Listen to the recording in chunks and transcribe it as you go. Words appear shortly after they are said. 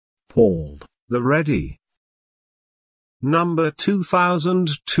Paul, the Ready. Number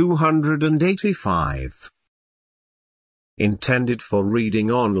 2285. Intended for reading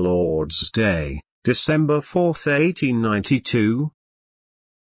on Lord's Day, December 4, 1892.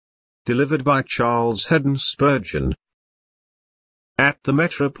 Delivered by Charles Haddon Spurgeon. At the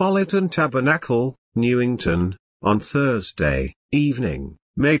Metropolitan Tabernacle, Newington, on Thursday evening,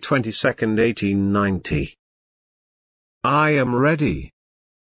 May 22, 1890. I am ready.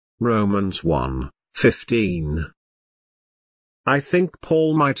 Romans 1:15. I think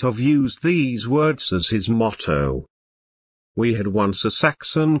Paul might have used these words as his motto. We had once a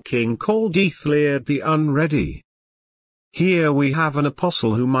Saxon king called Ethelred the Unready. Here we have an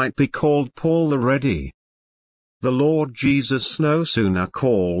apostle who might be called Paul the Ready. The Lord Jesus no sooner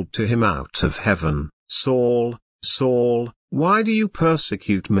called to him out of heaven, Saul, Saul, why do you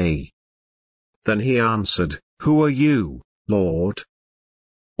persecute me? Then he answered, Who are you, Lord?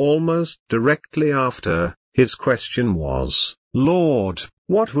 Almost directly after, his question was, Lord,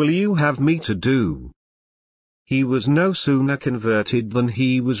 what will you have me to do? He was no sooner converted than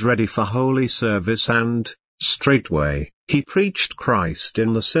he was ready for holy service and, straightway, he preached Christ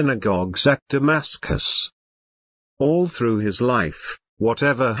in the synagogues at Damascus. All through his life,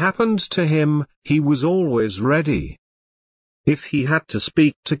 whatever happened to him, he was always ready. If he had to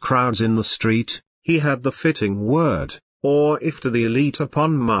speak to crowds in the street, he had the fitting word, or if to the elite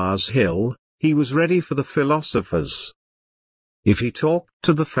upon Mars Hill, he was ready for the philosophers. If he talked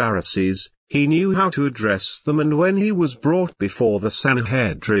to the Pharisees, he knew how to address them, and when he was brought before the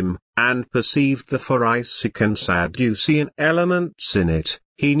Sanhedrim, and perceived the Pharisaic and Sadducean elements in it,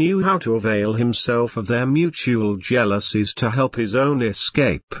 he knew how to avail himself of their mutual jealousies to help his own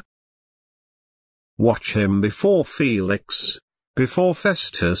escape. Watch him before Felix, before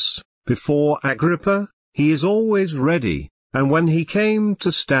Festus, before Agrippa, he is always ready, and when he came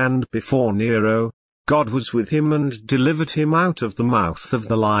to stand before Nero, God was with him and delivered him out of the mouth of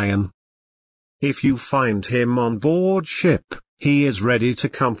the lion. If you find him on board ship, he is ready to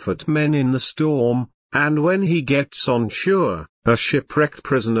comfort men in the storm, and when he gets on shore, a shipwrecked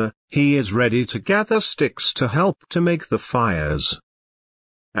prisoner, he is ready to gather sticks to help to make the fires.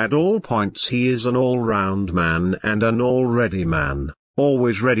 At all points he is an all-round man and an all-ready man,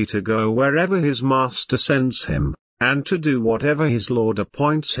 always ready to go wherever his master sends him, and to do whatever his Lord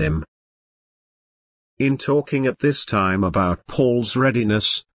appoints him. In talking at this time about Paul's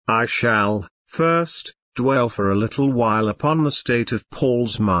readiness, I shall, first, dwell for a little while upon the state of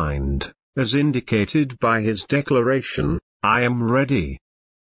Paul's mind, as indicated by his declaration, I am ready.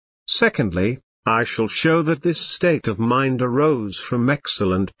 Secondly, I shall show that this state of mind arose from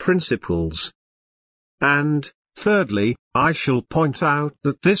excellent principles. And, thirdly, I shall point out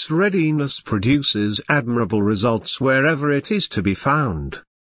that this readiness produces admirable results wherever it is to be found.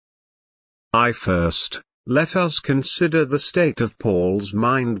 Let us consider the state of Paul's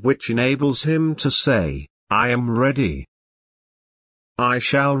mind which enables him to say, I am ready. I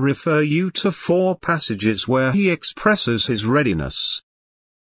shall refer you to 4 passages where he expresses his readiness.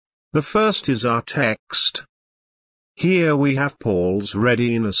 The first is our text. Here we have Paul's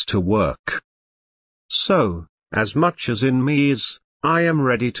readiness to work. So, as much as in me is, I am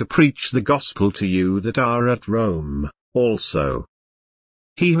ready to preach the gospel to you that are at Rome, also.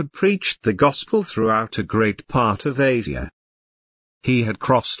 He had preached the gospel throughout a great part of Asia. He had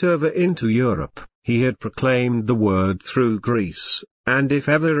crossed over into Europe, he had proclaimed the word through Greece, and if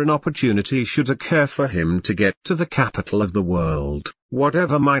ever an opportunity should occur for him to get to the capital of the world,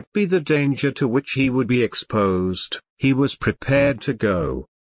 whatever might be the danger to which he would be exposed, he was prepared to go.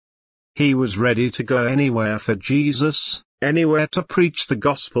 He was ready to go anywhere for Jesus, anywhere to preach the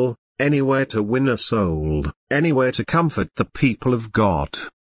gospel, anywhere to win a soul, anywhere to comfort the people of God.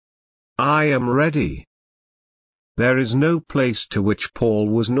 I am ready. There is no place to which Paul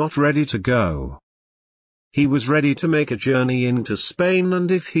was not ready to go. He was ready to make a journey into Spain,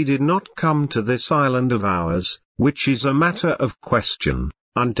 and if he did not come to this island of ours, which is a matter of question,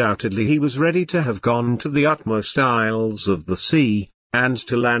 undoubtedly he was ready to have gone to the utmost isles of the sea, and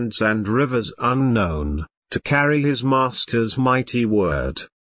to lands and rivers unknown, to carry his master's mighty word.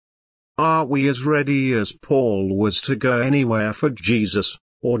 Are we as ready as Paul was to go anywhere for Jesus,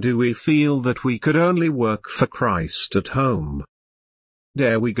 or do we feel that we could only work for Christ at home?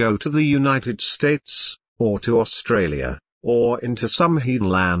 Dare we go to the United States, or to Australia, or into some heathen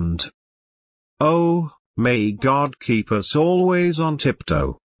land? Oh, may God keep us always on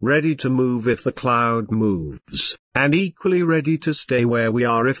tiptoe, ready to move if the cloud moves, and equally ready to stay where we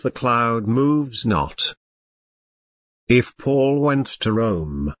are if the cloud moves not. If Paul went to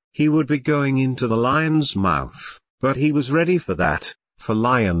Rome, he would be going into the lion's mouth, but he was ready for that, for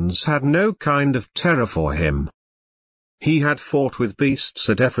lions had no kind of terror for him. He had fought with beasts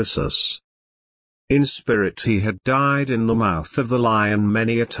at Ephesus. In spirit he had died in the mouth of the lion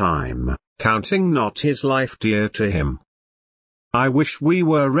many a time, counting not his life dear to him. I wish we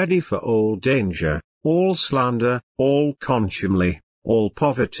were ready for all danger, all slander, all contumely, all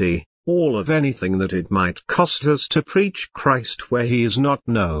poverty, all of anything that it might cost us to preach Christ where he is not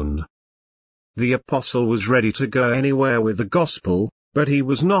known. The apostle was ready to go anywhere with the gospel, but he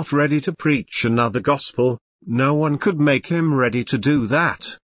was not ready to preach another gospel. No one could make him ready to do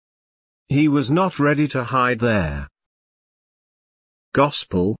that. He was not ready to hide there.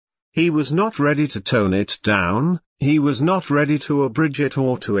 Gospel. He was not ready to tone it down, he was not ready to abridge it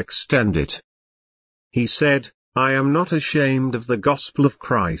or to extend it. He said, I am not ashamed of the gospel of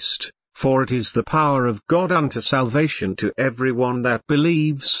Christ, for it is the power of God unto salvation to everyone that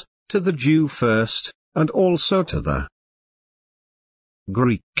believes, to the Jew first, and also to the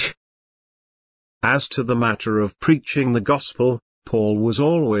Greek. As to the matter of preaching the gospel, Paul was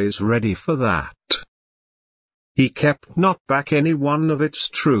always ready for that. He kept not back any one of its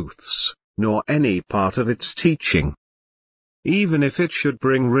truths, nor any part of its teaching. Even if it should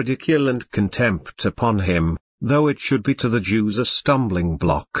bring ridicule and contempt upon him, though it should be to the Jews a stumbling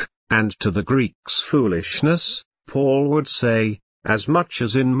block, and to the Greeks foolishness, Paul would say, as much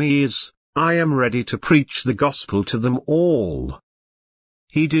as in me is, I am ready to preach the gospel to them all.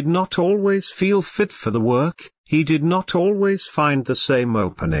 He did not always feel fit for the work, he did not always find the same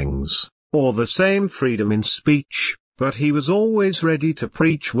openings, or the same freedom in speech, but he was always ready to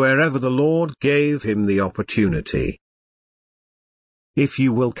preach wherever the Lord gave him the opportunity. If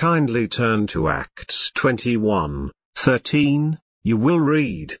you will kindly turn to Acts 21:13, you will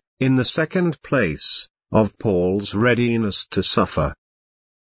read, in the second place, of Paul's readiness to suffer.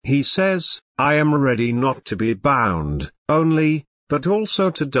 He says, I am ready not to be bound, only, but also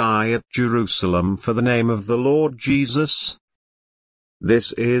to die at Jerusalem for the name of the Lord Jesus.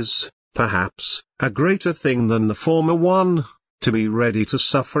 This is, perhaps, a greater thing than the former one. To be ready to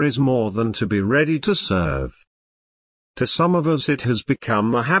suffer is more than to be ready to serve. To some of us it has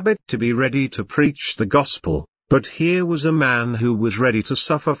become a habit to be ready to preach the gospel, but here was a man who was ready to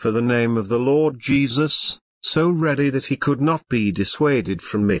suffer for the name of the Lord Jesus, so ready that he could not be dissuaded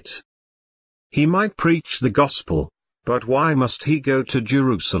from it. He might preach the gospel, but why must he go to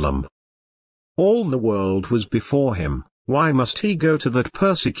Jerusalem? All the world was before him, why must he go to that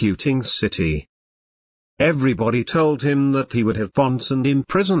persecuting city? Everybody told him that he would have bonds and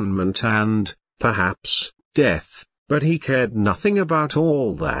imprisonment and, perhaps, death, but he cared nothing about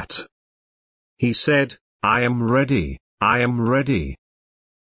all that. He said, I am ready, I am ready.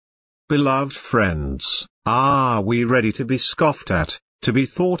 Beloved friends, are we ready to be scoffed at, to be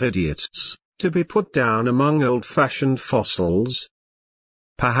thought idiots, to be put down among old-fashioned fossils?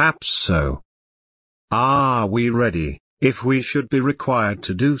 Perhaps so. Are we ready, if we should be required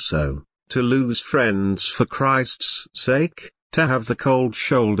to do so, to lose friends for Christ's sake, to have the cold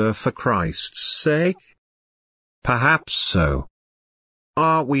shoulder for Christ's sake? Perhaps so.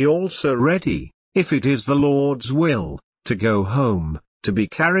 Are we also ready, if it is the Lord's will, to go home, to be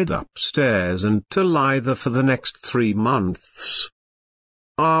carried upstairs and to lie there for the next 3 months?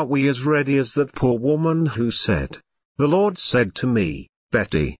 Are we as ready as that poor woman who said, the Lord said to me,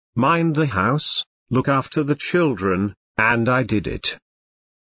 Betty, mind the house, look after the children, and I did it.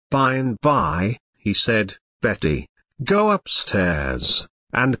 By and by, he said, Betty, go upstairs,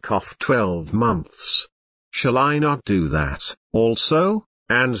 and cough 12 months. Shall I not do that, also,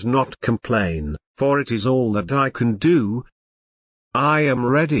 and not complain, for it is all that I can do? I am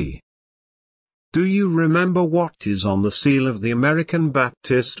ready. Do you remember what is on the seal of the American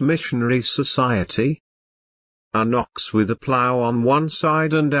Baptist Missionary Society? An ox with a plow on one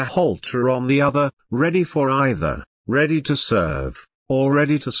side and a halter on the other, ready for either, ready to serve, or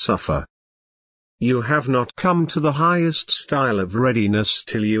ready to suffer. You have not come to the highest style of readiness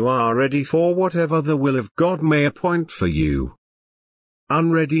till you are ready for whatever the will of God may appoint for you.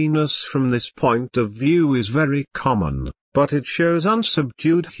 Unreadiness from this point of view is very common, but it shows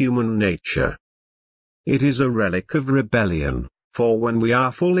unsubdued human nature. It is a relic of rebellion, for when we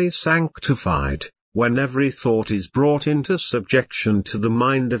are fully sanctified, when every thought is brought into subjection to the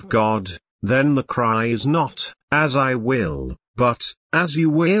mind of God, then the cry is not, as I will, but, as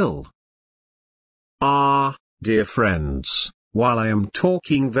you will. Ah, dear friends, while I am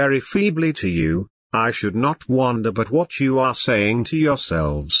talking very feebly to you, I should not wonder but what you are saying to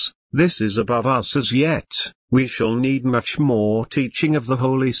yourselves, this is above us as yet, we shall need much more teaching of the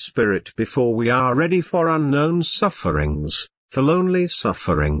Holy Spirit before we are ready for unknown sufferings, for lonely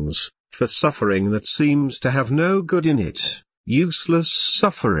sufferings, for suffering that seems to have no good in it. useless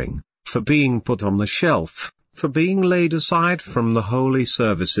suffering, for being put on the shelf, for being laid aside from the holy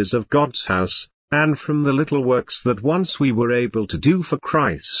services of God's house, and from the little works that once we were able to do for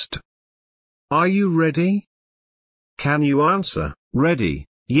Christ. Are you ready? Can you answer, ready,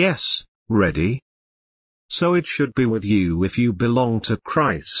 yes, ready? So it should be with you if you belong to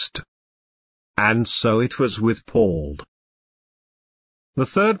Christ. And so it was with Paul. The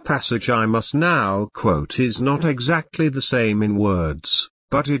third passage I must now quote is not exactly the same in words,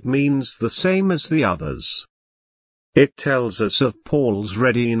 but it means the same as the others. It tells us of Paul's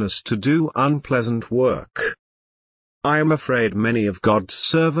readiness to do unpleasant work. I am afraid many of God's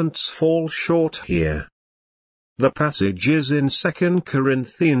servants fall short here. The passage is in 2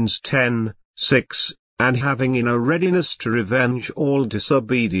 Corinthians 10:6, and having in a readiness to revenge all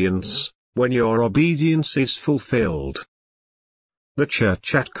disobedience, when your obedience is fulfilled. The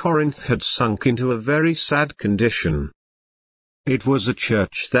church at Corinth had sunk into a very sad condition. It was a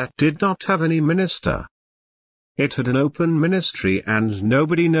church that did not have any minister. It had an open ministry and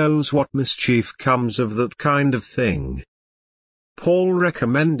nobody knows what mischief comes of that kind of thing. Paul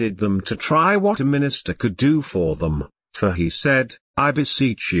recommended them to try what a minister could do for them, for he said, I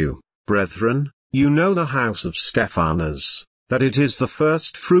beseech you, brethren, you know the house of Stephanas, that it is the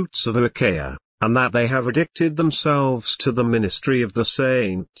first fruits of Achaia, and that they have addicted themselves to the ministry of the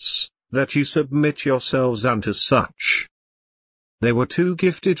saints, that you submit yourselves unto such. They were too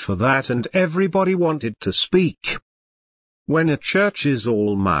gifted for that and everybody wanted to speak. When a church is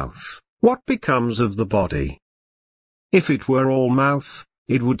all mouth, what becomes of the body? If it were all mouth,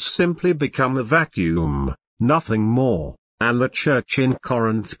 it would simply become a vacuum, nothing more, and the church in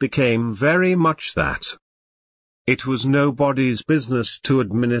Corinth became very much that. It was nobody's business to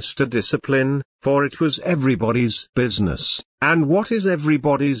administer discipline, for it was everybody's business, and what is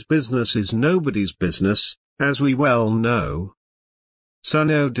everybody's business is nobody's business, as we well know. So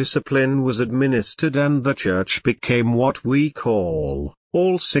no discipline was administered and the church became what we call,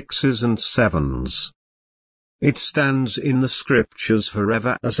 all sixes and sevens. It stands in the scriptures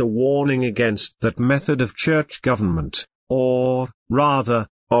forever as a warning against that method of church government, or, rather,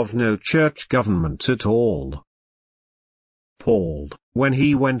 of no church government at all. Paul, when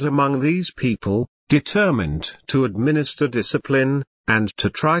he went among these people, determined to administer discipline, and to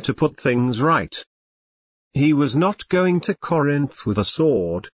try to put things right. He was not going to Corinth with a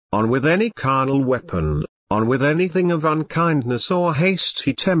sword, on with any carnal weapon, on with anything of unkindness or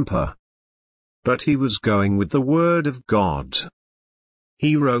hasty temper. But he was going with the word of God.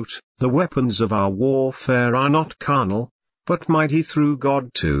 He wrote, the weapons of our warfare are not carnal, but mighty through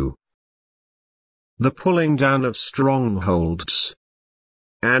God to the pulling down of strongholds.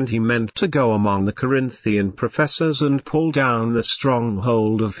 And he meant to go among the Corinthian professors and pull down the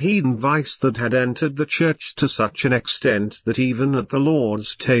stronghold of heathen vice that had entered the church to such an extent that even at the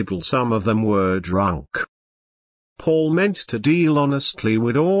Lord's table some of them were drunk. Paul meant to deal honestly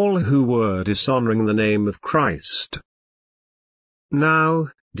with all who were dishonoring the name of Christ. Now,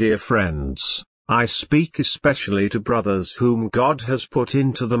 dear friends, I speak especially to brothers whom God has put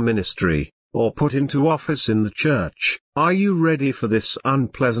into the ministry, or put into office in the church. Are you ready for this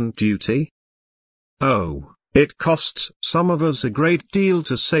unpleasant duty? Oh, it costs some of us a great deal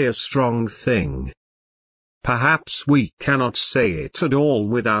to say a strong thing. Perhaps we cannot say it at all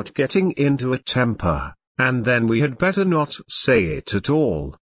without getting into a temper, and then we had better not say it at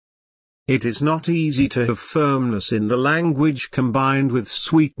all. It is not easy to have firmness in the language combined with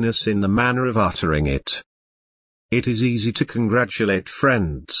sweetness in the manner of uttering it. It is easy to congratulate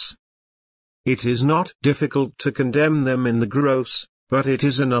friends. It is not difficult to condemn them in the gross, but it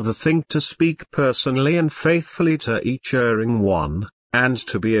is another thing to speak personally and faithfully to each erring one, and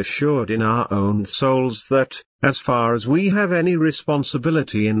to be assured in our own souls that, as far as we have any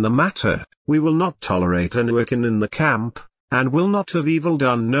responsibility in the matter, we will not tolerate an Wiccan in the camp, and will not have evil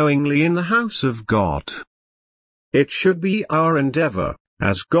done knowingly in the house of God. It should be our endeavor,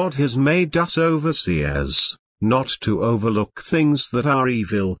 as God has made us overseers, not to overlook things that are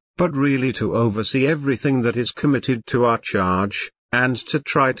evil, but really to oversee everything that is committed to our charge, and to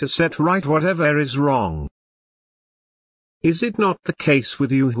try to set right whatever is wrong. Is it not the case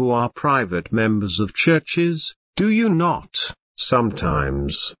with you who are private members of churches? Do you not,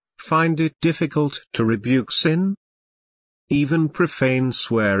 sometimes, find it difficult to rebuke sin? Even profane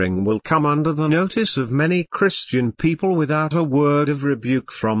swearing will come under the notice of many Christian people without a word of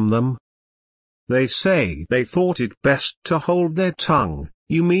rebuke from them. They say they thought it best to hold their tongue.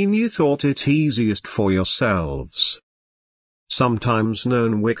 You mean you thought it easiest for yourselves. Sometimes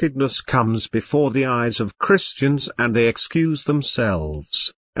known wickedness comes before the eyes of Christians and they excuse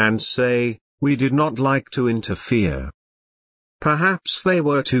themselves, and say, we did not like to interfere. Perhaps they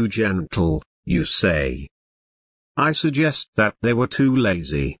were too gentle, you say. I suggest that they were too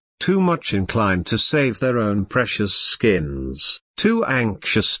lazy, too much inclined to save their own precious skins, too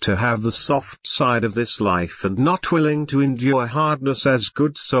anxious to have the soft side of this life and not willing to endure hardness as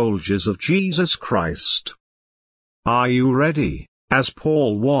good soldiers of Jesus Christ. Are you ready, as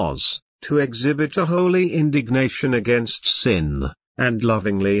Paul was, to exhibit a holy indignation against sin, and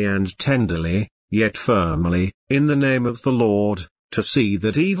lovingly and tenderly, yet firmly, in the name of the Lord, to see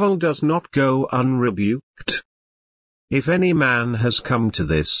that evil does not go unrebuked? If any man has come to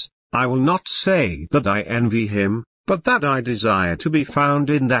this, I will not say that I envy him, but that I desire to be found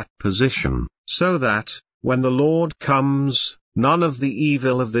in that position, so that, when the Lord comes, none of the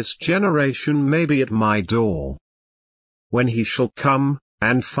evil of this generation may be at my door. When he shall come,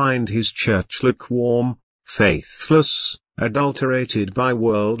 and find his church lukewarm, faithless, adulterated by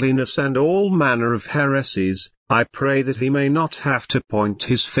worldliness and all manner of heresies, I pray that he may not have to point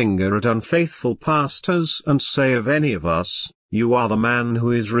his finger at unfaithful pastors and say of any of us, "You are the man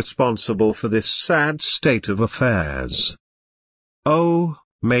who is responsible for this sad state of affairs." Oh,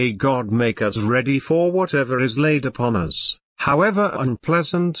 may God make us ready for whatever is laid upon us, however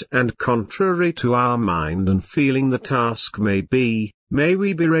unpleasant and contrary to our mind and feeling the task may be. May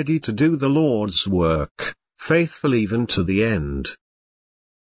we be ready to do the Lord's work, faithful even to the end.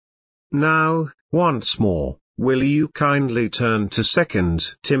 Now, once more, will you kindly turn to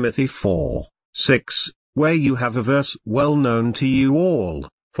 2 Timothy 4:6, where you have a verse well known to you all,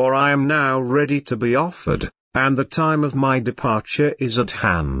 "For I am now ready to be offered, and the time of my departure is at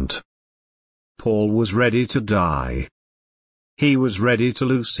hand." Paul was ready to die. He was ready to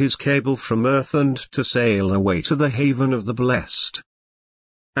loose his cable from earth and to sail away to the haven of the blessed.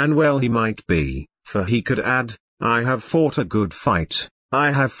 And well he might be, for he could add, "I have fought a good fight,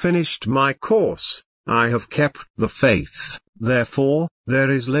 I have finished my course, I have kept the faith, therefore, there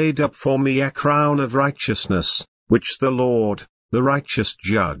is laid up for me a crown of righteousness, which the Lord, the righteous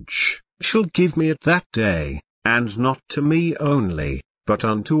judge, shall give me at that day, and not to me only, but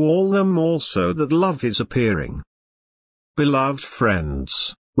unto all them also that love his appearing." Beloved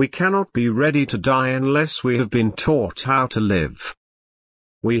friends, we cannot be ready to die unless we have been taught how to live.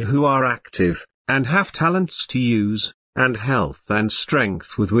 We who are active, and have talents to use, and health and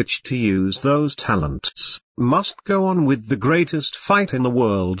strength with which to use those talents, must go on with the greatest fight in the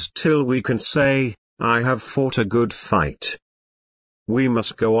world till we can say, "I have fought a good fight." We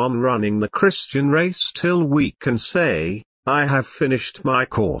must go on running the Christian race till we can say, "I have finished my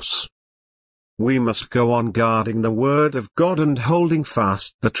course." We must go on guarding the Word of God and holding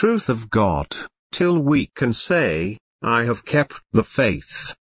fast the truth of God, till we can say, "I have kept the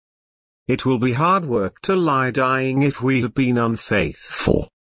faith." It will be hard work to lie dying if we have been unfaithful.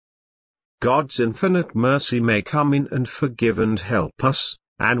 God's infinite mercy may come in and forgive and help us,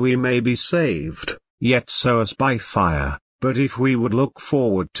 and we may be saved, yet so as by fire, but if we would look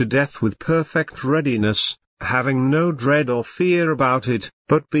forward to death with perfect readiness, having no dread or fear about it,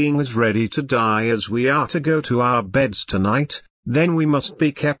 but being as ready to die as we are to go to our beds tonight, then we must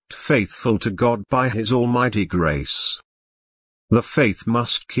be kept faithful to God by His almighty grace. The faith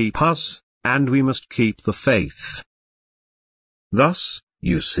must keep us, and we must keep the faith. Thus,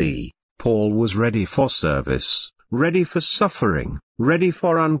 you see, Paul was ready for service, ready for suffering, ready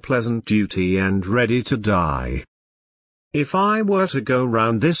for unpleasant duty and ready to die. If I were to go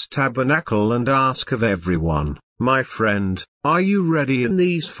round this tabernacle and ask of everyone, "My friend, are you ready in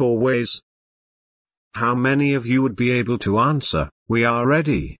these 4 ways?" how many of you would be able to answer, "We are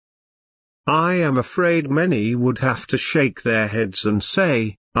ready"? I am afraid many would have to shake their heads and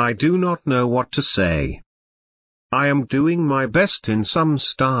say, "I do not know what to say. I am doing my best in some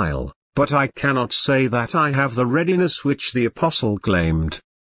style, but I cannot say that I have the readiness which the apostle claimed."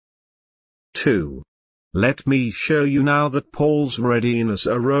 2. Let me show you now that Paul's readiness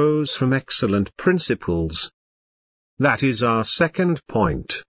arose from excellent principles. That is our second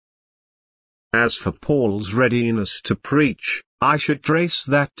point. As for Paul's readiness to preach, I should trace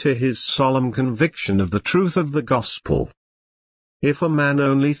that to his solemn conviction of the truth of the gospel. If a man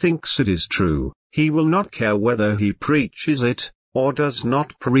only thinks it is true, he will not care whether he preaches it, or does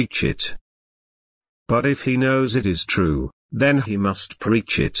not preach it. But if he knows it is true, then he must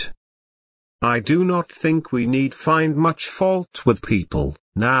preach it. I do not think we need find much fault with people,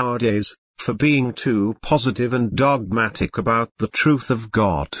 nowadays, for being too positive and dogmatic about the truth of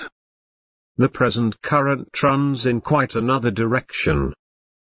God. The present current runs in quite another direction.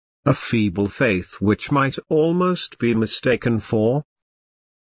 A feeble faith which might almost be mistaken for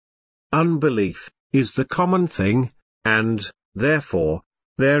unbelief, is the common thing, and, therefore,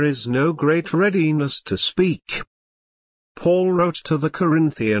 there is no great readiness to speak. Paul wrote to the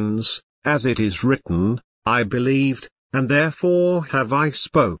Corinthians, "As it is written, I believed, and therefore have I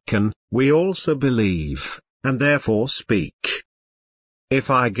spoken, we also believe, and therefore speak." If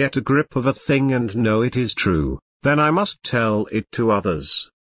I get a grip of a thing and know it is true, then I must tell it to others.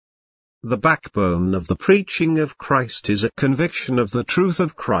 The backbone of the preaching of Christ is a conviction of the truth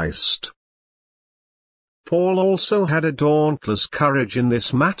of Christ. Paul also had a dauntless courage in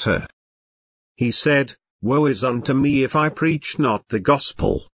this matter. He said, "Woe is unto me if I preach not the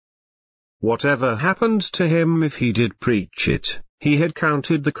gospel." Whatever happened to him if he did preach it, he had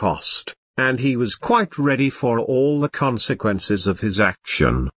counted the cost, and he was quite ready for all the consequences of his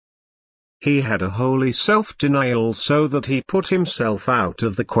action. He had a holy self-denial so that he put himself out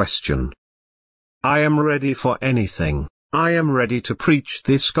of the question. "I am ready for anything. I am ready to preach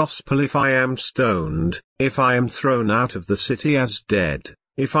this gospel if I am stoned, if I am thrown out of the city as dead,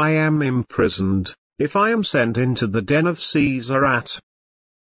 if I am imprisoned, if I am sent into the den of Caesar at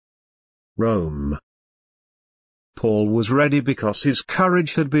Rome." Paul was ready because his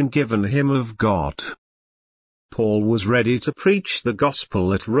courage had been given him of God. Paul was ready to preach the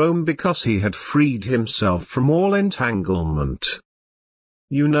gospel at Rome because he had freed himself from all entanglement.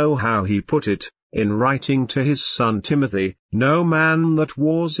 You know how he put it, in writing to his son Timothy, "No man that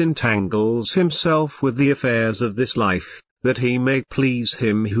wars entangles himself with the affairs of this life, that he may please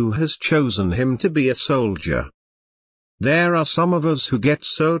him who has chosen him to be a soldier." There are some of us who get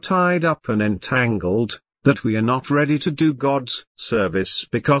so tied up and entangled, that we are not ready to do God's service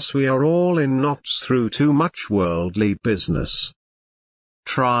because we are all in knots through too much worldly business.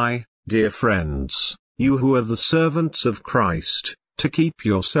 Try, dear friends, you who are the servants of Christ, to keep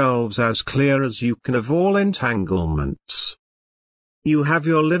yourselves as clear as you can of all entanglements. You have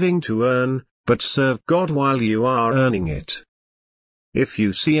your living to earn, but serve God while you are earning it. If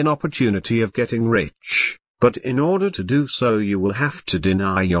you see an opportunity of getting rich, but in order to do so you will have to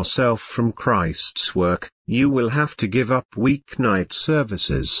deny yourself from Christ's work, you will have to give up weeknight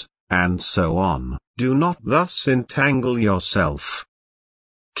services, and so on, do not thus entangle yourself.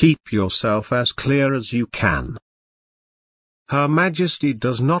 Keep yourself as clear as you can. Her Majesty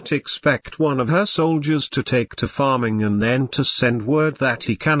does not expect one of her soldiers to take to farming and then to send word that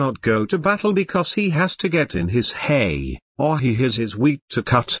he cannot go to battle because he has to get in his hay, or he has his wheat to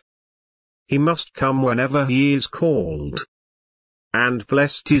cut. He must come whenever he is called. And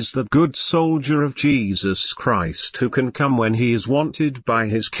blessed is the good soldier of Jesus Christ who can come when he is wanted by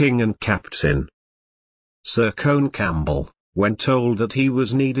his king and captain. Sir Cone Campbell, when told that he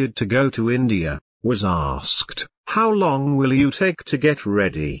was needed to go to India, was asked, "How long will you take to get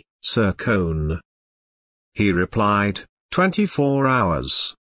ready, Sir Cone?" He replied, 24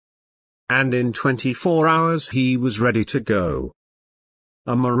 hours. And in 24 hours he was ready to go.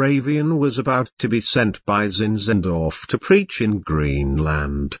 A Moravian was about to be sent by Zinzendorf to preach in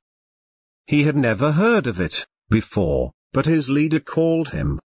Greenland. He had never heard of it before, but his leader called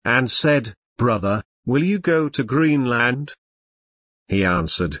him, and said, "Brother, will you go to Greenland?" He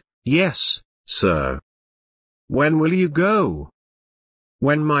answered, "Yes, sir." "When will you go?"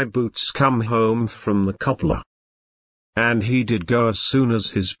 "When my boots come home from the cobbler." And he did go as soon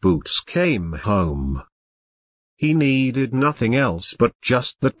as his boots came home. He needed nothing else but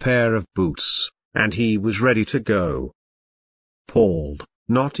just that pair of boots, and he was ready to go. Paul,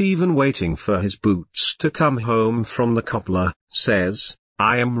 not even waiting for his boots to come home from the cobbler, says,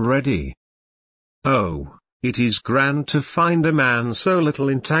 "I am ready." Oh, it is grand to find a man so little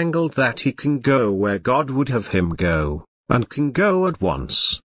entangled that he can go where God would have him go, and can go at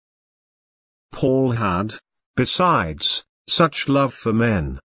once. Paul had, besides, such love for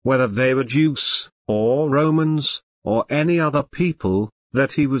men, whether they were Jews, or Romans, or any other people,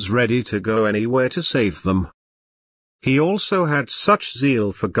 that he was ready to go anywhere to save them. He also had such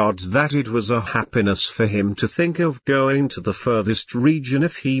zeal for God that it was a happiness for him to think of going to the furthest region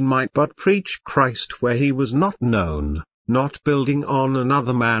if he might but preach Christ where he was not known, not building on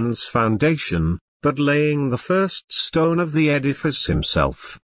another man's foundation, but laying the first stone of the edifice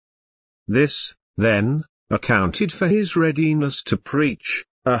himself. This, then, accounted for his readiness to preach,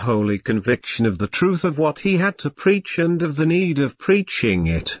 a holy conviction of the truth of what he had to preach and of the need of preaching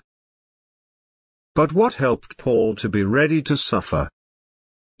it. But what helped Paul to be ready to suffer?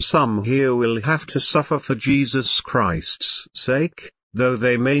 Some here will have to suffer for Jesus Christ's sake, though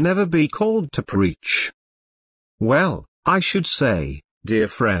they may never be called to preach. Well, I should say, dear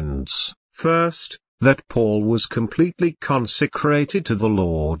friends, first, that Paul was completely consecrated to the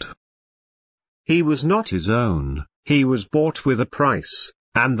Lord. He was not his own, he was bought with a price,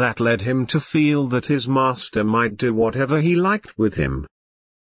 and that led him to feel that his master might do whatever he liked with him.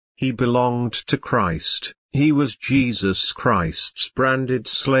 He belonged to Christ, he was Jesus Christ's branded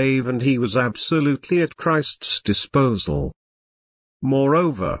slave, and he was absolutely at Christ's disposal.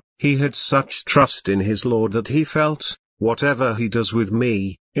 Moreover, he had such trust in his Lord that he felt, whatever he does with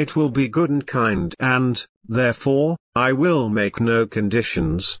me, it will be good and kind, and, therefore, I will make no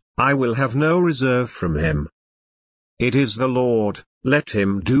conditions, I will have no reserve from him. It is the Lord, let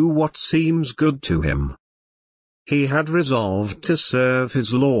him do what seems good to him. He had resolved to serve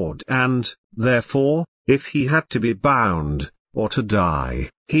his Lord, and, therefore, if he had to be bound, or to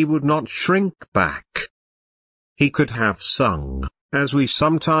die, he would not shrink back. He could have sung, as we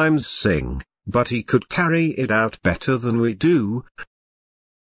sometimes sing, but he could carry it out better than we do.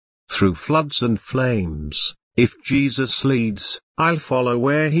 Through floods and flames, if Jesus leads, I'll follow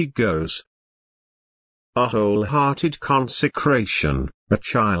where he goes. A wholehearted consecration, a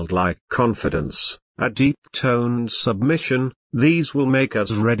childlike confidence, a deep-toned submission, these will make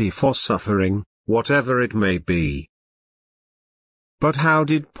us ready for suffering, whatever it may be. But how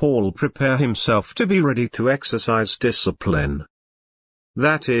did Paul prepare himself to be ready to exercise discipline?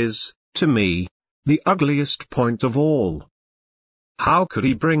 That is, to me, the ugliest point of all. How could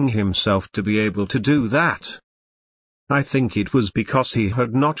he bring himself to be able to do that? I think it was because he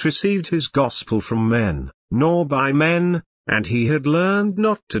had not received his gospel from men, nor by men, and he had learned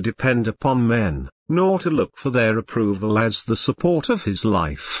not to depend upon men, nor to look for their approval as the support of his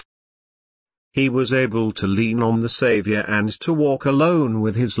life. He was able to lean on the Saviour and to walk alone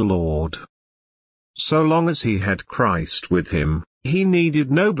with his Lord. So long as he had Christ with him, he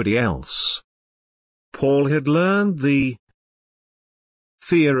needed nobody else. Paul had learned the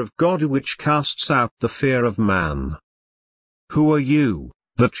fear of God which casts out the fear of man. Who are you,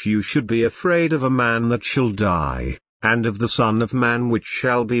 that you should be afraid of a man that shall die, and of the Son of Man which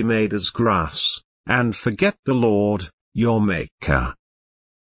shall be made as grass, and forget the Lord, your Maker?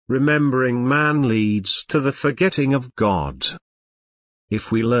 Remembering man leads to the forgetting of God.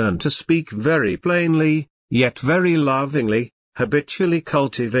 If we learn to speak very plainly, yet very lovingly, habitually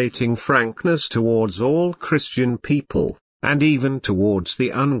cultivating frankness towards all Christian people, and even towards the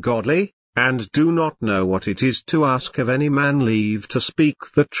ungodly, and do not know what it is to ask of any man leave to speak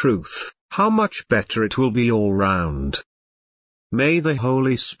the truth, how much better it will be all round. May the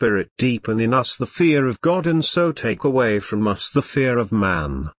Holy Spirit deepen in us the fear of God and so take away from us the fear of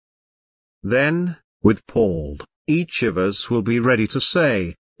man. Then, with Paul, each of us will be ready to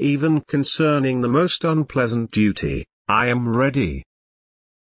say, even concerning the most unpleasant duty, I am ready.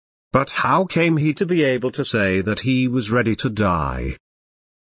 But how came he to be able to say that he was ready to die?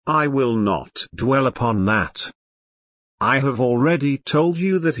 I will not dwell upon that. I have already told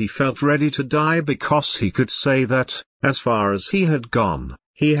you that he felt ready to die because he could say that, as far as he had gone,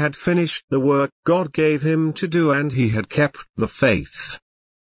 he had finished the work God gave him to do and he had kept the faith.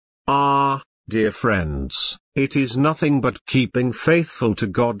 Ah, dear friends, it is nothing but keeping faithful to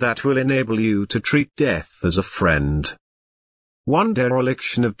God that will enable you to treat death as a friend. One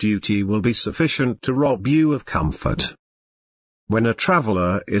dereliction of duty will be sufficient to rob you of comfort. When a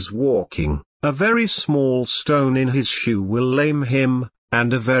traveler is walking, a very small stone in his shoe will lame him,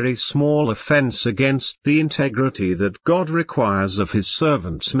 and a very small offense against the integrity that God requires of his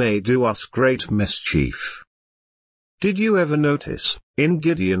servants may do us great mischief. Did you ever notice, in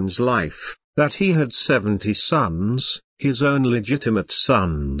Gideon's life, that he had 70 sons, his own legitimate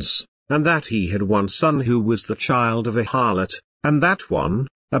sons, and that he had one son who was the child of a harlot, and that one,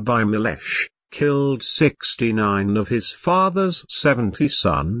 Abimelech, killed 69 of his father's 70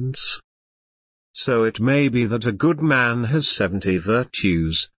 sons? So it may be that a good man has 70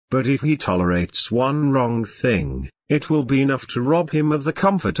 virtues, but if he tolerates one wrong thing, it will be enough to rob him of the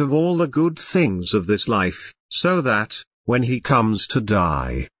comfort of all the good things of this life, so that, when he comes to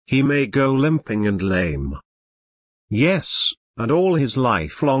die, he may go limping and lame. Yes, and all his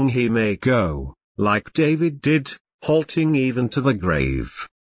life long he may go, like David did, halting even to the grave.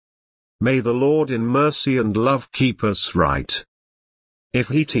 May the Lord in mercy and love keep us right. If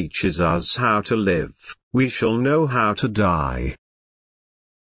he teaches us how to live, we shall know how to die.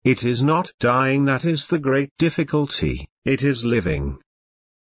 It is not dying that is the great difficulty, it is living.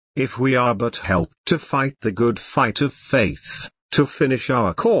 If we are but helped to fight the good fight of faith, to finish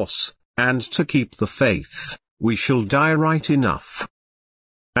our course, and to keep the faith, we shall die right enough.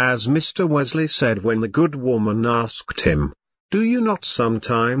 As Mr. Wesley said when the good woman asked him, "Do you not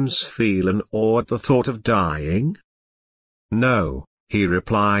sometimes feel an awe at the thought of dying?" "No," he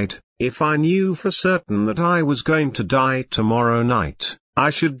replied, "if I knew for certain that I was going to die tomorrow night,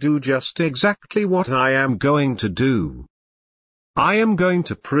 I should do just exactly what I am going to do. I am going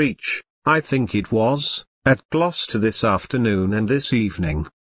to preach, I think it was, at Gloucester this afternoon and this evening.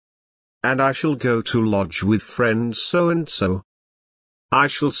 and I shall go to lodge with friend so-and-so. I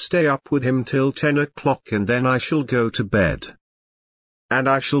shall stay up with him till 10 o'clock and then I shall go to bed. And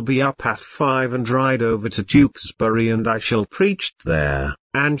I shall be up at 5 and ride over to Tewkesbury and I shall preach there,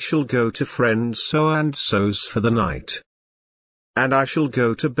 and shall go to friend so-and-so's for the night. And I shall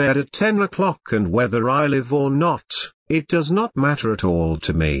go to bed at 10 o'clock and whether I live or not, it does not matter at all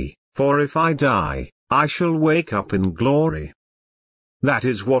to me, for if I die, I shall wake up in glory. That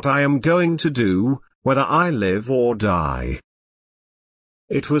is what I am going to do, whether I live or die.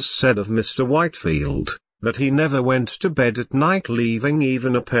 It was said of Mr. Whitefield, that he never went to bed at night leaving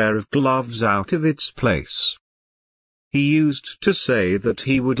even a pair of gloves out of its place. He used to say that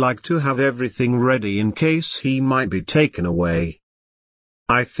he would like to have everything ready in case he might be taken away.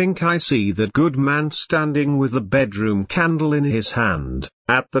 I think I see that good man standing with the bedroom candle in his hand,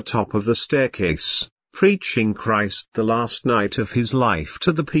 at the top of the staircase, preaching Christ the last night of his life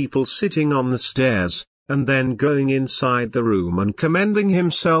to the people sitting on the stairs, and then going inside the room and commending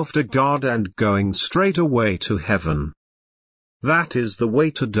himself to God and going straight away to heaven. That is the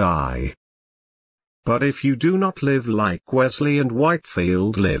way to die. But if you do not live like Wesley and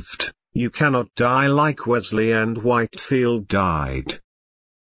Whitefield lived, you cannot die like Wesley and Whitefield died.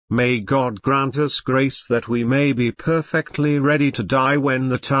 May God grant us grace that we may be perfectly ready to die when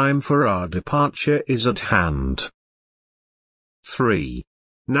the time for our departure is at hand. 3.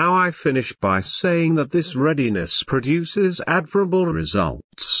 Now I finish by saying that this readiness produces admirable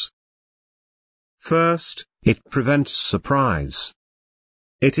results. First, it prevents surprise.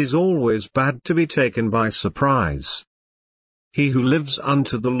 It is always bad to be taken by surprise. He who lives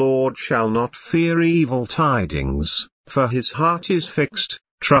unto the Lord shall not fear evil tidings, for his heart is fixed,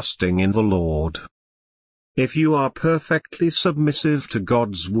 trusting in the Lord. If you are perfectly submissive to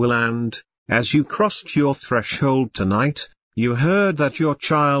God's will and, as you crossed your threshold tonight, you heard that your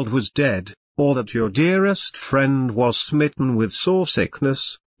child was dead, or that your dearest friend was smitten with sore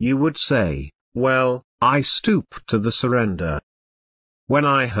sickness, you would say, well, I stoop to the surrender. When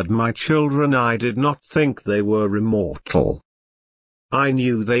I had my children I did not think they were immortal. I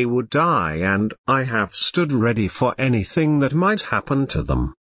knew they would die and I have stood ready for anything that might happen to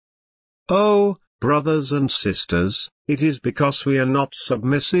them. Oh, brothers and sisters, it is because we are not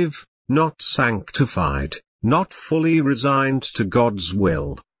submissive, not sanctified, not fully resigned to God's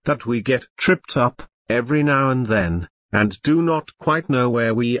will, that we get tripped up, every now and then, and do not quite know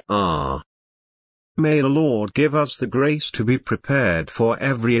where we are. May the Lord give us the grace to be prepared for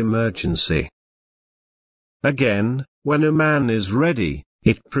every emergency. Again, when a man is ready,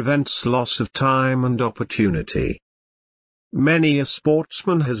 it prevents loss of time and opportunity. Many a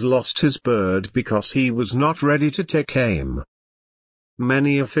sportsman has lost his bird because he was not ready to take aim.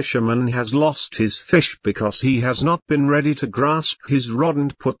 Many a fisherman has lost his fish because he has not been ready to grasp his rod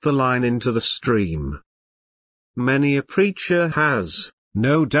and put the line into the stream. Many a preacher has,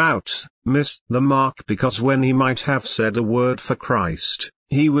 no doubt, missed the mark because when he might have said a word for Christ,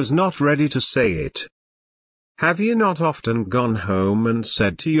 he was not ready to say it. Have you not often gone home and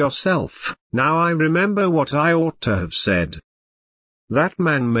said to yourself, now I remember what I ought to have said? That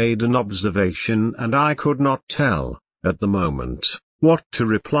man made an observation and I could not tell, at the moment, what to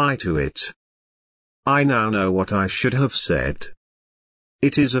reply to it. I now know what I should have said.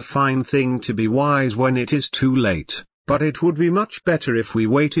 It is a fine thing to be wise when it is too late, but it would be much better if we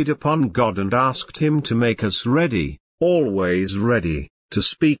waited upon God and asked Him to make us ready, always ready, to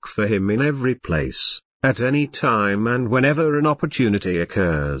speak for Him in every place, at any time and whenever an opportunity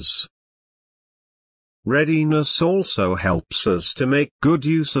occurs. Readiness also helps us to make good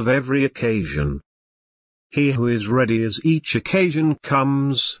use of every occasion. He who is ready as each occasion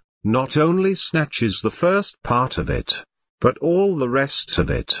comes, not only snatches the first part of it, but all the rest of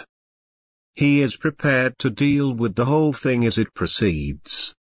it. He is prepared to deal with the whole thing as it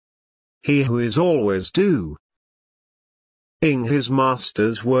proceeds. He who is always doing his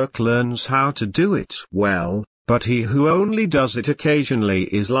master's work learns how to do it well, but he who only does it occasionally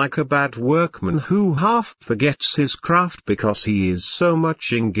is like a bad workman who half forgets his craft because he is so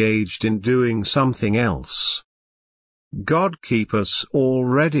much engaged in doing something else. God keep us all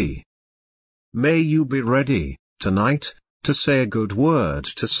ready. May you be ready, tonight, to say a good word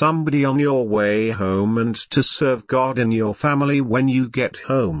to somebody on your way home and to serve God in your family when you get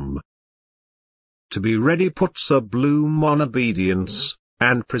home. To be ready puts a bloom on obedience,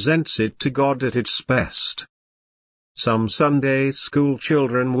 and presents it to God at its best. Some Sunday school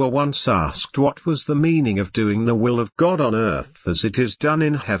children were once asked what was the meaning of doing the will of God on earth as it is done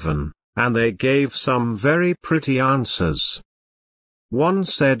in heaven, and they gave some very pretty answers. One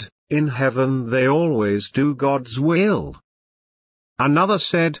said, in heaven they always do God's will. Another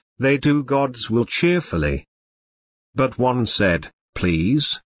said, they do God's will cheerfully. But one said,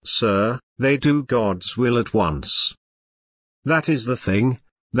 "Please, sir, they do God's will at once." That is the thing,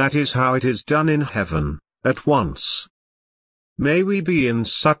 that is how it is done in heaven, at once. May we be in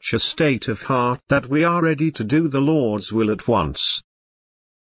such a state of heart that we are ready to do the Lord's will at once.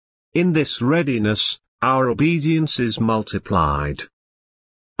 In this readiness, our obedience is multiplied.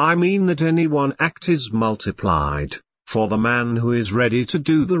 I mean that any one act is multiplied, for the man who is ready to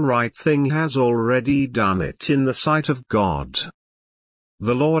do the right thing has already done it in the sight of God.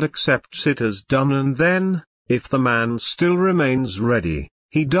 The Lord accepts it as done, and then, if the man still remains ready,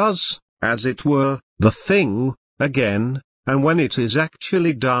 he does, as it were, the thing, again, and when it is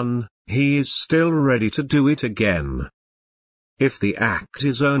actually done, he is still ready to do it again. If the act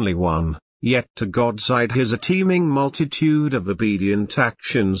is only one, yet to God's side is a teeming multitude of obedient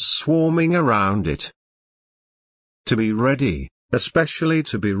actions swarming around it. To be ready, especially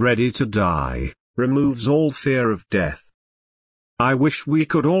to be ready to die, removes all fear of death. I wish we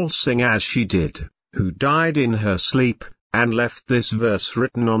could all sing as she did, who died in her sleep, and left this verse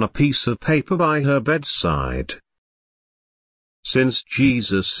written on a piece of paper by her bedside. Since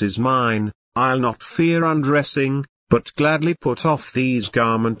Jesus is mine, I'll not fear undressing, but gladly put off these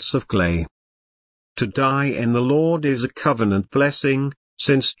garments of clay. To die in the Lord is a covenant blessing,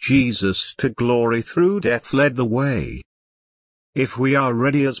 since Jesus to glory through death led the way. If we are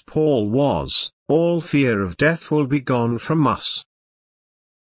ready as Paul was, all fear of death will be gone from us.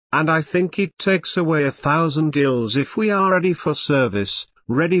 And I think it takes away 1,000 ills if we are ready for service,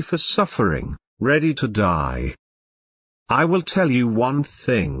 ready for suffering, ready to die. I will tell you one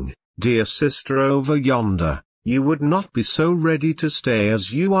thing, dear sister over yonder, you would not be so ready to stay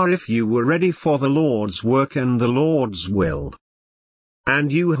as you are if you were ready for the Lord's work and the Lord's will.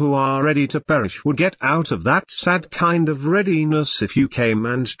 And you who are ready to perish would get out of that sad kind of readiness if you came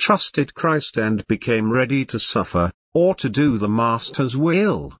and trusted Christ and became ready to suffer, or to do the Master's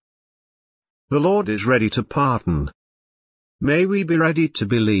will. The Lord is ready to pardon. May we be ready to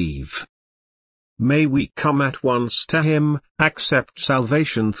believe. May we come at once to Him, accept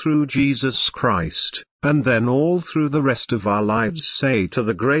salvation through Jesus Christ, and then all through the rest of our lives say to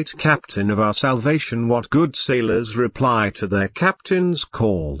the great Captain of our salvation what good sailors reply to their captain's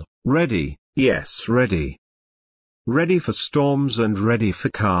call, ready, yes ready. Ready for storms and ready for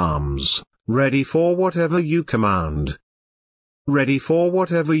calms, ready for whatever you command. Ready for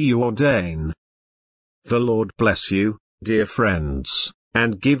whatever you ordain. The Lord bless you, dear friends,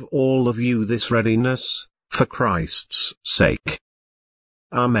 and give all of you this readiness, for Christ's sake.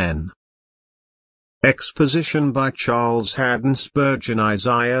 Amen. Exposition by Charles Haddon Spurgeon.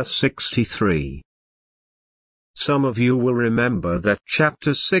 Isaiah 63. Some of you will remember that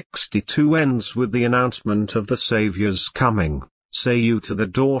chapter 62 ends with the announcement of the Saviour's coming. Say you to the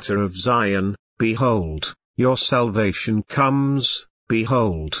daughter of Zion, behold, your salvation comes,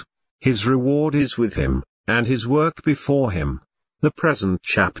 behold, his reward is with him, and his work before him. The present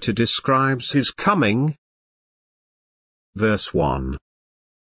chapter describes his coming. Verse 1.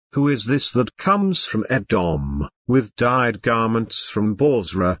 Who is this that comes from Edom, with dyed garments from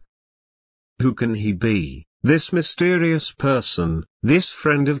Bozrah? Who can he be, this mysterious person, this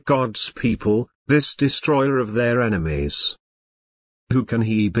friend of God's people, this destroyer of their enemies? Who can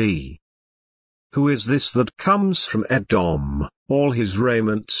he be? Who is this that comes from Edom, all his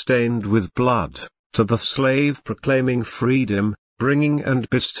raiment stained with blood, to the slave proclaiming freedom, bringing and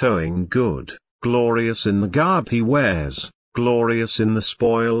bestowing good, glorious in the garb he wears, glorious in the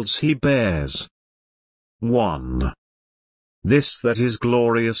spoils he bears? 1. This that is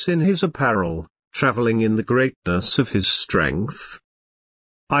glorious in his apparel, travelling in the greatness of his strength.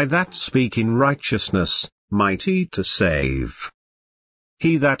 I that speak in righteousness, mighty to save.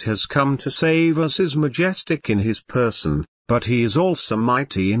 He that has come to save us is majestic in his person, but he is also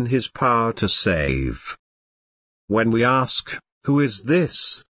mighty in his power to save. When we ask, who is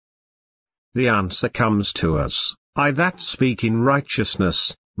this? The answer comes to us, I that speak in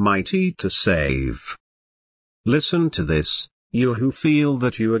righteousness, mighty to save. Listen to this, you who feel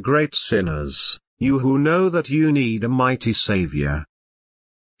that you are great sinners, you who know that you need a mighty Savior.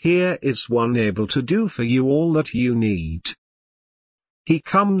 Here is one able to do for you all that you need. He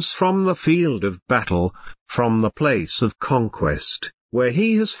comes from the field of battle, from the place of conquest, where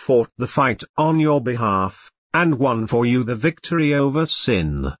he has fought the fight on your behalf, and won for you the victory over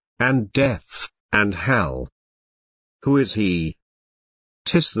sin, and death, and hell. Who is he?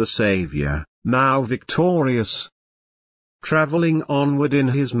 'Tis the Saviour, now victorious. Travelling onward in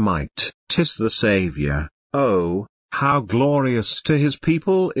his might, 'tis the Saviour, oh, how glorious to his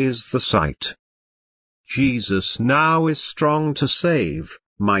people is the sight. Jesus now is strong to save,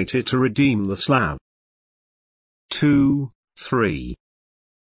 mighty to redeem the slav. 2, 3.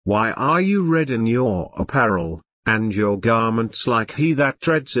 Why are you red in your apparel, and your garments like he that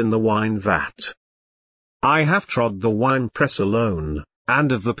treads in the wine vat? I have trod the winepress alone,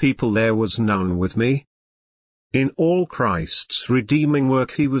 and of the people there was none with me. In all Christ's redeeming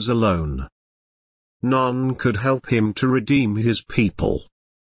work he was alone. None could help him to redeem his people.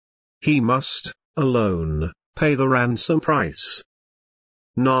 He must, alone, pay the ransom price.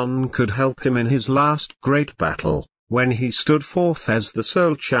 None could help him in his last great battle, when he stood forth as the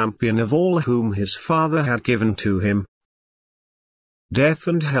sole champion of all whom his Father had given to him. Death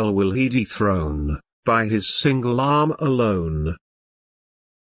and hell will he dethrone, by his single arm alone.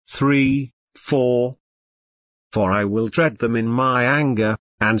 3, 4. For I will tread them in my anger,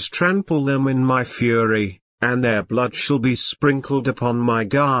 and trample them in my fury, and their blood shall be sprinkled upon my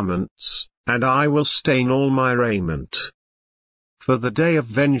garments, and I will stain all my raiment. For the day of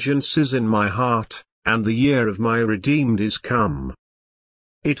vengeance is in my heart, and the year of my redeemed is come.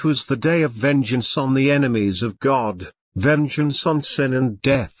 It was the day of vengeance on the enemies of God, vengeance on sin and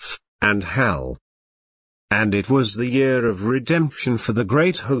death, and hell. And it was the year of redemption for the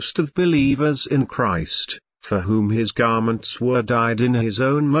great host of believers in Christ, for whom his garments were dyed in his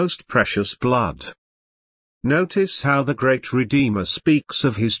own most precious blood. Notice how the great Redeemer speaks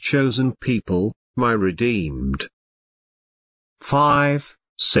of his chosen people, my redeemed. 5,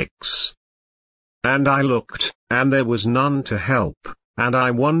 6. And I looked, and there was none to help, and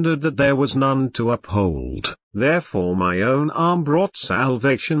I wondered that there was none to uphold. Therefore my own arm brought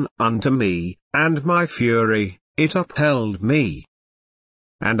salvation unto me, and my fury, it upheld me.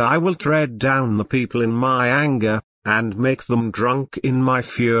 And I will tread down the people in my anger, and make them drunk in my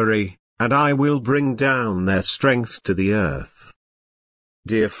fury, and I will bring down their strength to the earth.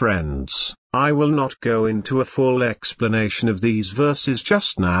 Dear friends, I will not go into a full explanation of these verses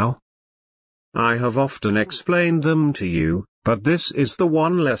just now. I have often explained them to you, but this is the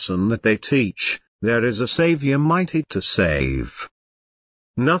one lesson that they teach: there is a Savior mighty to save.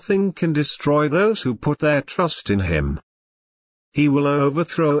 Nothing can destroy those who put their trust in him. He will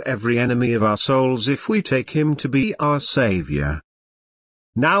overthrow every enemy of our souls if we take him to be our Savior.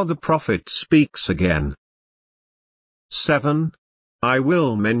 Now the prophet speaks again. 7. I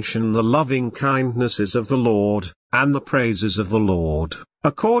will mention the loving kindnesses of the Lord, and the praises of the Lord,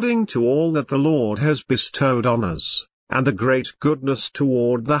 according to all that the Lord has bestowed on us, and the great goodness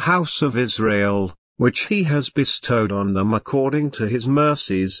toward the house of Israel, which he has bestowed on them according to his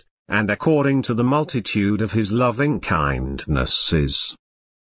mercies, and according to the multitude of his loving kindnesses.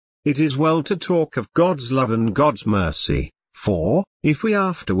 It is well to talk of God's love and God's mercy, for, if we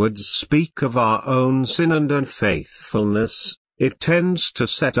afterwards speak of our own sin and unfaithfulness, it tends to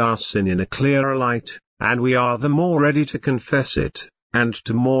set our sin in a clearer light, and we are the more ready to confess it, and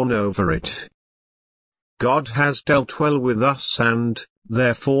to mourn over it. God has dealt well with us, and,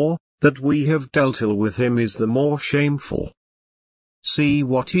 therefore, that we have dealt ill with him is the more shameful. See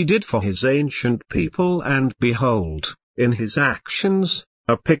what he did for his ancient people, and behold, in his actions,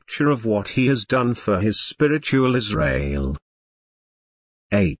 a picture of what he has done for his spiritual Israel.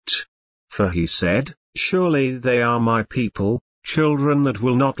 8. For he said, surely they are my people, children that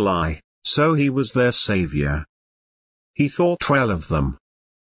will not lie, so he was their Savior. He thought well of them.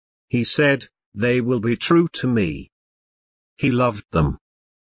 He said, they will be true to me. He loved them.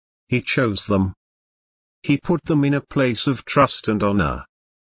 He chose them. He put them in a place of trust and honor.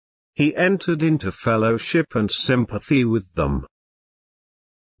 He entered into fellowship and sympathy with them.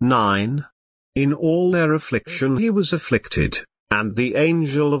 9. In all their affliction he was afflicted, and the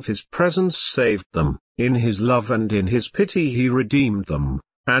angel of his presence saved them. In his love and in his pity he redeemed them,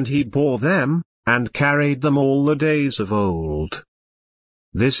 and he bore them, and carried them all the days of old.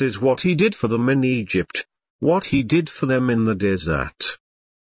 This is what he did for them in Egypt, what he did for them in the desert.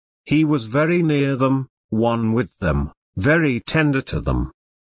 He was very near them, one with them, very tender to them.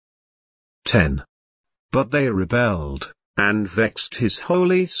 10. But they rebelled, and vexed his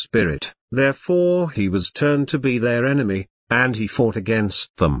Holy Spirit, therefore he was turned to be their enemy, and he fought against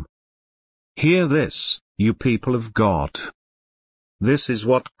them. Hear this, you people of God. This is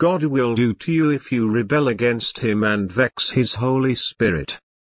what God will do to you if you rebel against him and vex his Holy Spirit.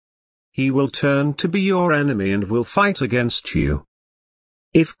 He will turn to be your enemy and will fight against you.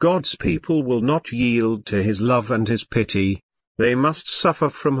 If God's people will not yield to his love and his pity, they must suffer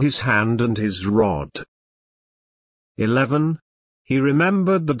from his hand and his rod. 11. He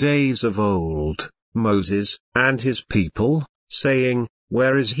remembered the days of old, Moses, and his people, saying,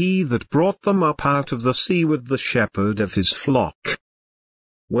 where is he that brought them up out of the sea with the shepherd of his flock?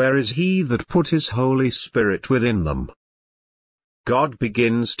 Where is he that put his Holy Spirit within them? God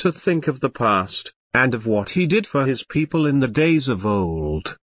begins to think of the past, and of what he did for his people in the days of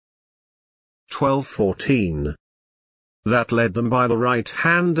old. 12:14. That led them by the right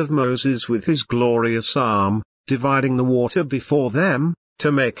hand of Moses with his glorious arm, dividing the water before them,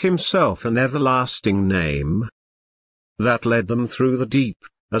 to make himself an everlasting name. That led them through the deep,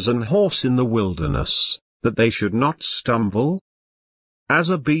 as an horse in the wilderness, that they should not stumble. As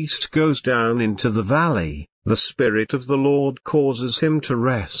a beast goes down into the valley, the Spirit of the Lord causes him to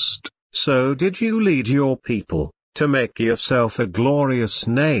rest, so did you lead your people, to make yourself a glorious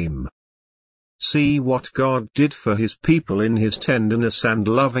name. See what God did for his people in his tenderness and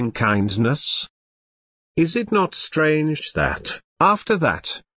loving kindness. Is it not strange that, after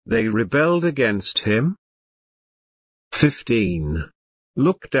that, they rebelled against him? 15.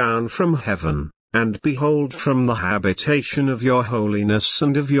 Look down from heaven, and behold from the habitation of your holiness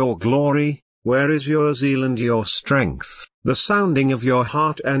and of your glory, where is your zeal and your strength, the sounding of your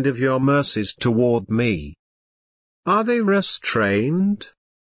heart and of your mercies toward me? Are they restrained?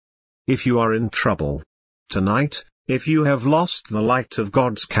 If you are in trouble tonight, if you have lost the light of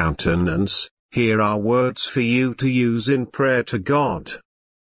God's countenance, here are words for you to use in prayer to God.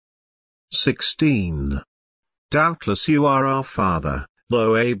 16. Doubtless you are our Father,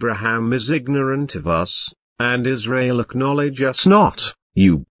 though Abraham is ignorant of us, and Israel acknowledge us not.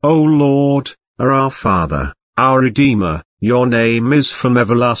 You, O Lord, are our Father, our Redeemer, your name is from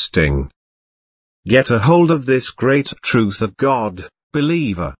everlasting. Get a hold of this great truth of God,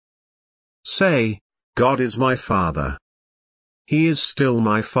 believer. Say, God is my Father. He is still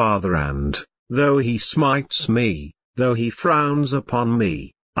my Father, and, though he smites me, though he frowns upon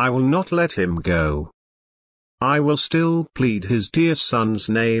me, I will not let him go. I will still plead his dear Son's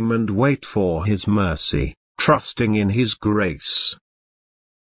name and wait for his mercy, trusting in his grace.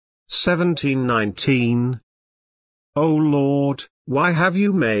 17:19. O Lord, why have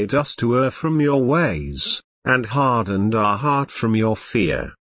you made us to err from your ways, and hardened our heart from your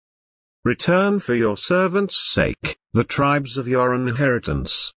fear? Return for your servants' sake, the tribes of your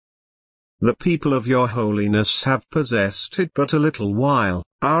inheritance. The people of your holiness have possessed it but a little while,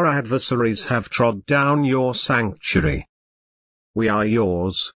 our adversaries have trod down your sanctuary. We are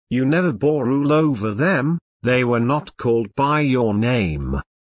yours, you never bore rule over them, they were not called by your name.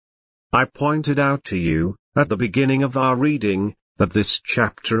 I pointed out to you, at the beginning of our reading, that this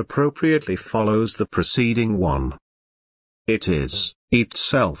chapter appropriately follows the preceding one. It is,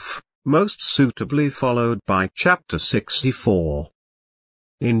 itself, most suitably followed by chapter 64.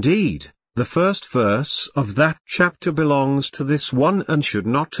 Indeed, the first verse of that chapter belongs to this one and should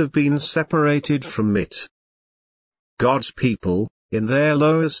not have been separated from it. God's people, in their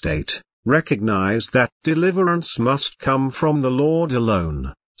low estate, recognized that deliverance must come from the Lord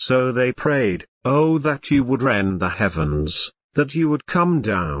alone, so they prayed, "Oh, that you would rend the heavens, that you would come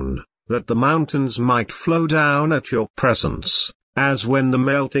down, that the mountains might flow down at your presence, as when the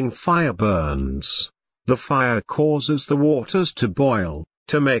melting fire burns. The fire causes the waters to boil,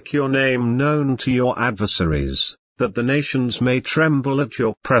 to make your name known to your adversaries, that the nations may tremble at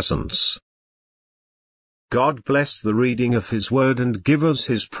your presence." God bless the reading of his word and give us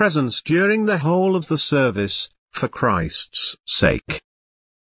his presence during the whole of the service, for Christ's sake.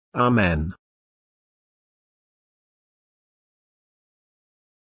 Amen.